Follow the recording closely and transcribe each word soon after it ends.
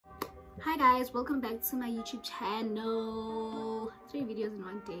Hi guys, welcome back to my YouTube channel. 3 videos in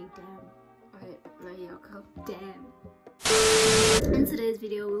one day, damn. Damn. In today's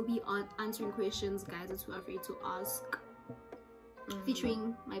video, we'll be answering questions guys that you are free to ask,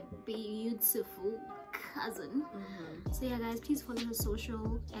 featuring my beautiful cousin. So yeah guys, please follow her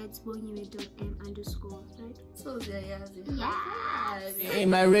social at @bonyiwe.m_, right? So yeah. In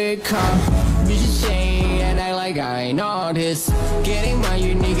my red car, bitches say and I like I know this. Getting my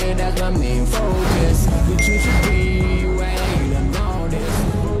unique, that's my main focus. The truth should be when you don't know this.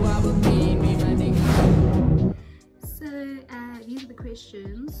 Probably me, my nigga. So these are the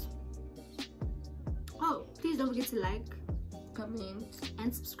questions. Oh, please don't forget to like, comment,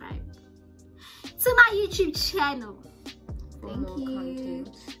 and subscribe to my YouTube channel. Thank you.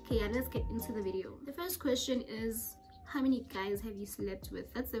 Content. Okay, yeah, let's get into the video. The first question is, how many guys have you slept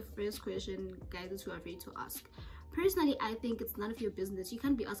with? That's the first question guys that you are afraid to ask. Personally, I think it's none of your business. You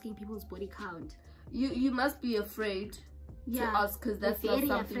can't be asking people's body count. You must be afraid to ask, because that's not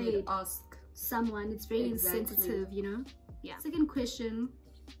something you ask someone. It's very insensitive, you know. Yeah. Second question,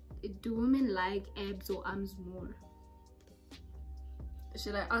 do women like abs or arms more?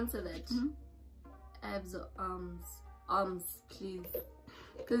 Should I answer that? Abs or arms? Arms, please,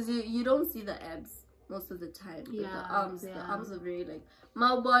 because you don't see the abs most of the time. But the arms are very like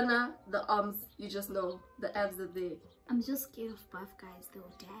Malbona. The arms, you just know the abs are there. I'm just scared of buff guys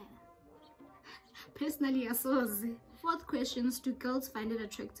though. Damn. Personally, I saw. Fourth questions, do girls find it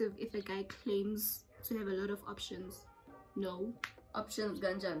attractive if a guy claims to have a lot of options? No. Options,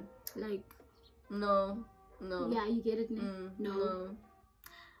 ganjan? Like, no. Yeah, you get it. No.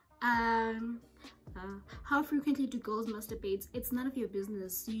 How frequently do girls masturbate? It's none of your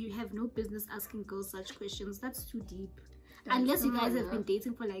business. You have no business asking girls such questions. That's too deep. Unless you guys have been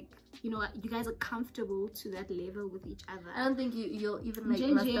dating for like, you know, you guys are comfortable to that level with each other. I don't think you'll even like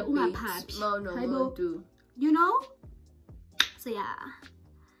masturbate. No, do. You know? So yeah.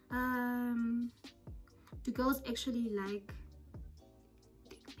 Do girls actually like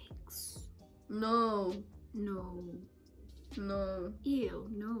dick pics? No. Ew,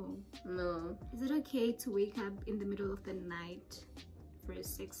 no. Is it okay to wake up in the middle of the night for a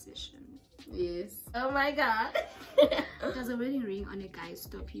sex session? Yes. Oh my god. Does a wedding ring on a guy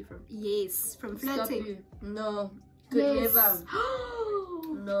stop you from flirting? No. Yes. No.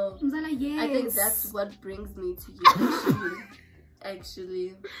 Mzala, yes. I think that's what brings me to you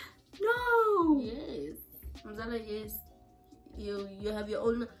actually. No. Yes. Mzala, yes. You have your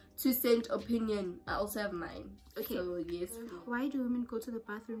own 2-cent opinion. I also have mine. Okay. So yes. Why do women go to the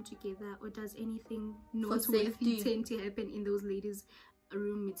bathroom together, or does anything noteworthy tend to happen in those ladies'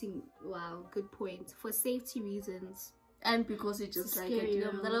 room meeting? Wow, good point. For safety reasons. And because it's just like it.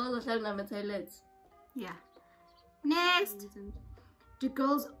 Yeah. Next. Do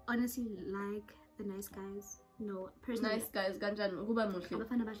girls honestly like the nice guys? No. Personally, nice guys.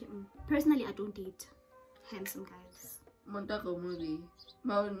 Personally, I don't date handsome guys.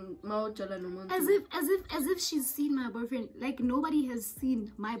 As if she's seen my boyfriend. Like, nobody has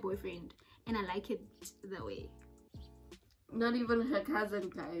seen my boyfriend, and I like it that way. Not even her cousin,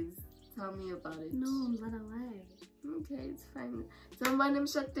 guys. Tell me about it. No, Mzala, why? Okay, it's fine. One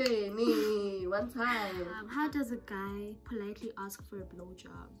time. How does a guy politely ask for a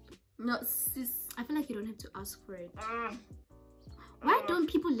blowjob? No, sis. I feel like you don't have to ask for it. Why don't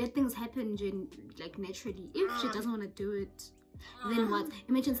people let things happen like naturally? If she doesn't want to do it, then what?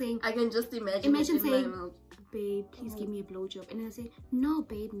 Imagine saying, I can just imagine saying, babe, please give me a blowjob, and then I say, no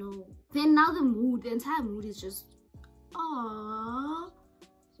babe, no. Then now the entire mood is just, aww.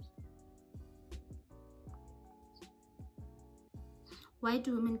 Why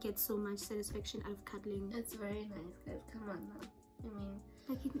do women get so much satisfaction out of cuddling? It's very nice, guys. Come on now. I mean,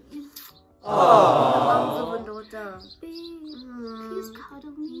 like babe, please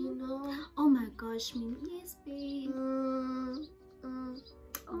cuddle me. Oh my gosh, yes, babe.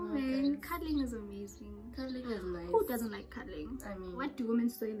 Man, cuddling is amazing. Cuddling is nice. Who doesn't like cuddling? I mean, what do women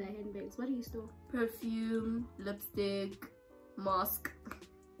store in their handbags? What do you store? Perfume, lipstick, mask,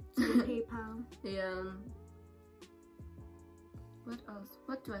 paper. Yeah. What else?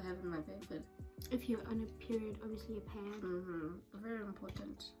 What do I have in my bag? If you're on a period, obviously a pad. Very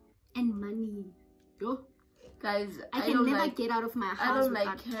important. And money. Yo. Guys, I can never get out of my house I don't without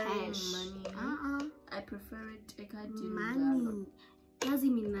like carrying cash. money. I prefer it. I can't do money.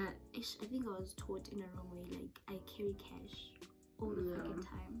 Doesn't mean that. I think I was taught in a wrong way. Like, I carry cash all the fucking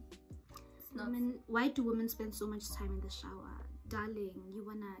time. Why do women spend so much time in the shower? Darling, you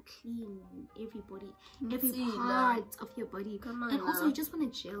wanna clean every part of your body. Come on, and also you just wanna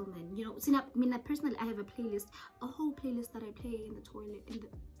gel, man. You know, see, personally, I have a whole playlist that I play in the toilet. In the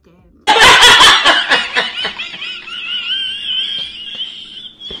damn.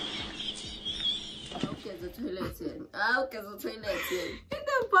 the toilet.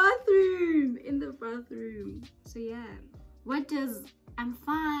 In the bathroom. So yeah, what does "I'm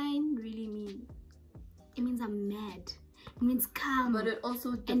fine" really mean? It means I'm mad. It means calm. But it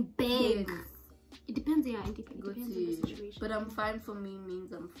also and beg. It depends, yeah. It depends on the situation. But I'm fine for me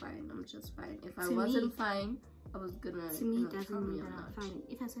means I'm fine. I'm just fine. If I wasn't fine, I was gonna. To me, it doesn't mean that I'm fine.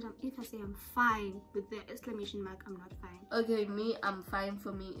 If I say I'm fine with the exclamation mark, I'm not fine. Okay, me, I'm fine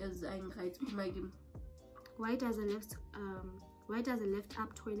for me is I'm right. Why does a left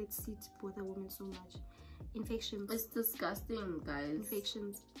up toilet seat bother women so much? Infections. It's disgusting, guys.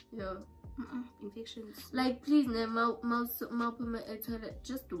 Infections. Yeah. Infections. Like, please, toilet,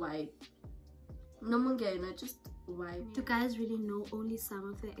 just wipe. No mungena, just wipe. Do guys really know only some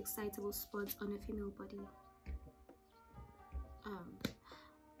of the excitable spots on a female body?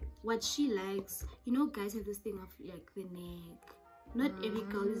 What she likes, you know, guys have this thing of like the neck. Not every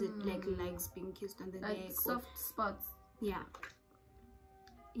girl is like likes being kissed on the like neck. Soft spots. Yeah.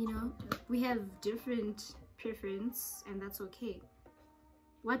 You know, we have different preference, and that's okay.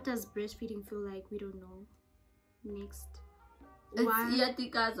 What does breastfeeding feel like? We don't know. Next.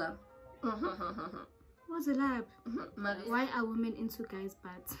 Yatikaza. What's a lab? Why are women into guys'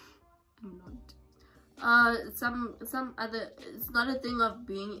 butts? I'm not. Some other. It's not a thing of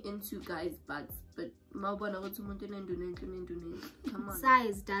being into guys' butts, but come on.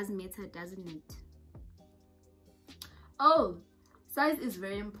 Size does matter, doesn't it? Oh, size is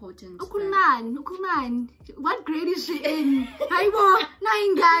very important. Ukuman. What grade is she in?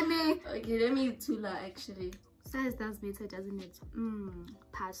 Okay, let me tula actually. Size does matter, doesn't it?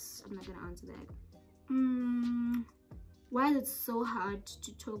 Pass. I'm not gonna answer that. Why is it so hard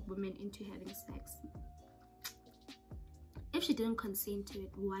to talk women into having sex? If she didn't consent to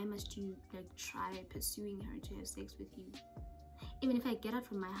it, why must you like try pursuing her to have sex with you? Even if I get out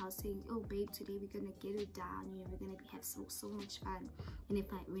from my house saying, "Oh babe, today we're gonna get it down, you know, we're gonna have so much fun," and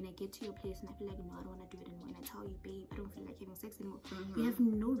when I get to your place and I feel like, no, I don't want to do it anymore, and I tell you, babe, I don't feel like having sex anymore, you have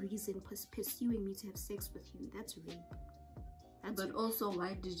no reason pursuing me to have sex with you. That's rape. But also,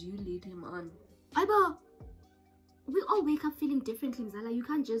 why did you lead him on? We all wake up feeling differently, Mzala.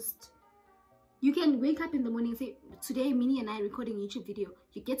 You can wake up in the morning and say, "Today Minnie and I are recording a YouTube video."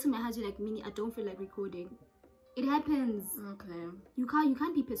 You get to my house, you're like, "Minnie, I don't feel like recording." It happens. Okay. You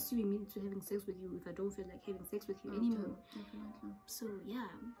can't be pursuing me to having sex with you if I don't feel like having sex with you anymore. Definitely. So yeah,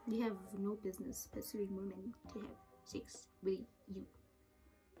 you have no business pursuing women to have sex with you.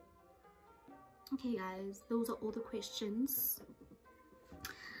 Okay guys, those are all the questions.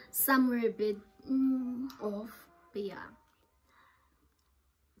 Some were a bit off, but yeah.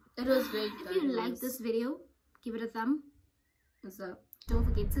 It was great. If you like this video, give it a thumb. What's up? Don't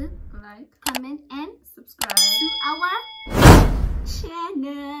forget to like, comment, and subscribe to our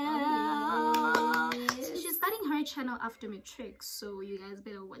channel. So she's starting her channel after matric, so you guys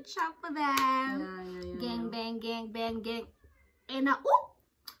better watch out for that. Yeah. Gang, bang, gang, bang, gang. And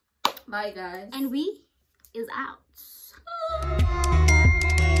bye guys. And we is out.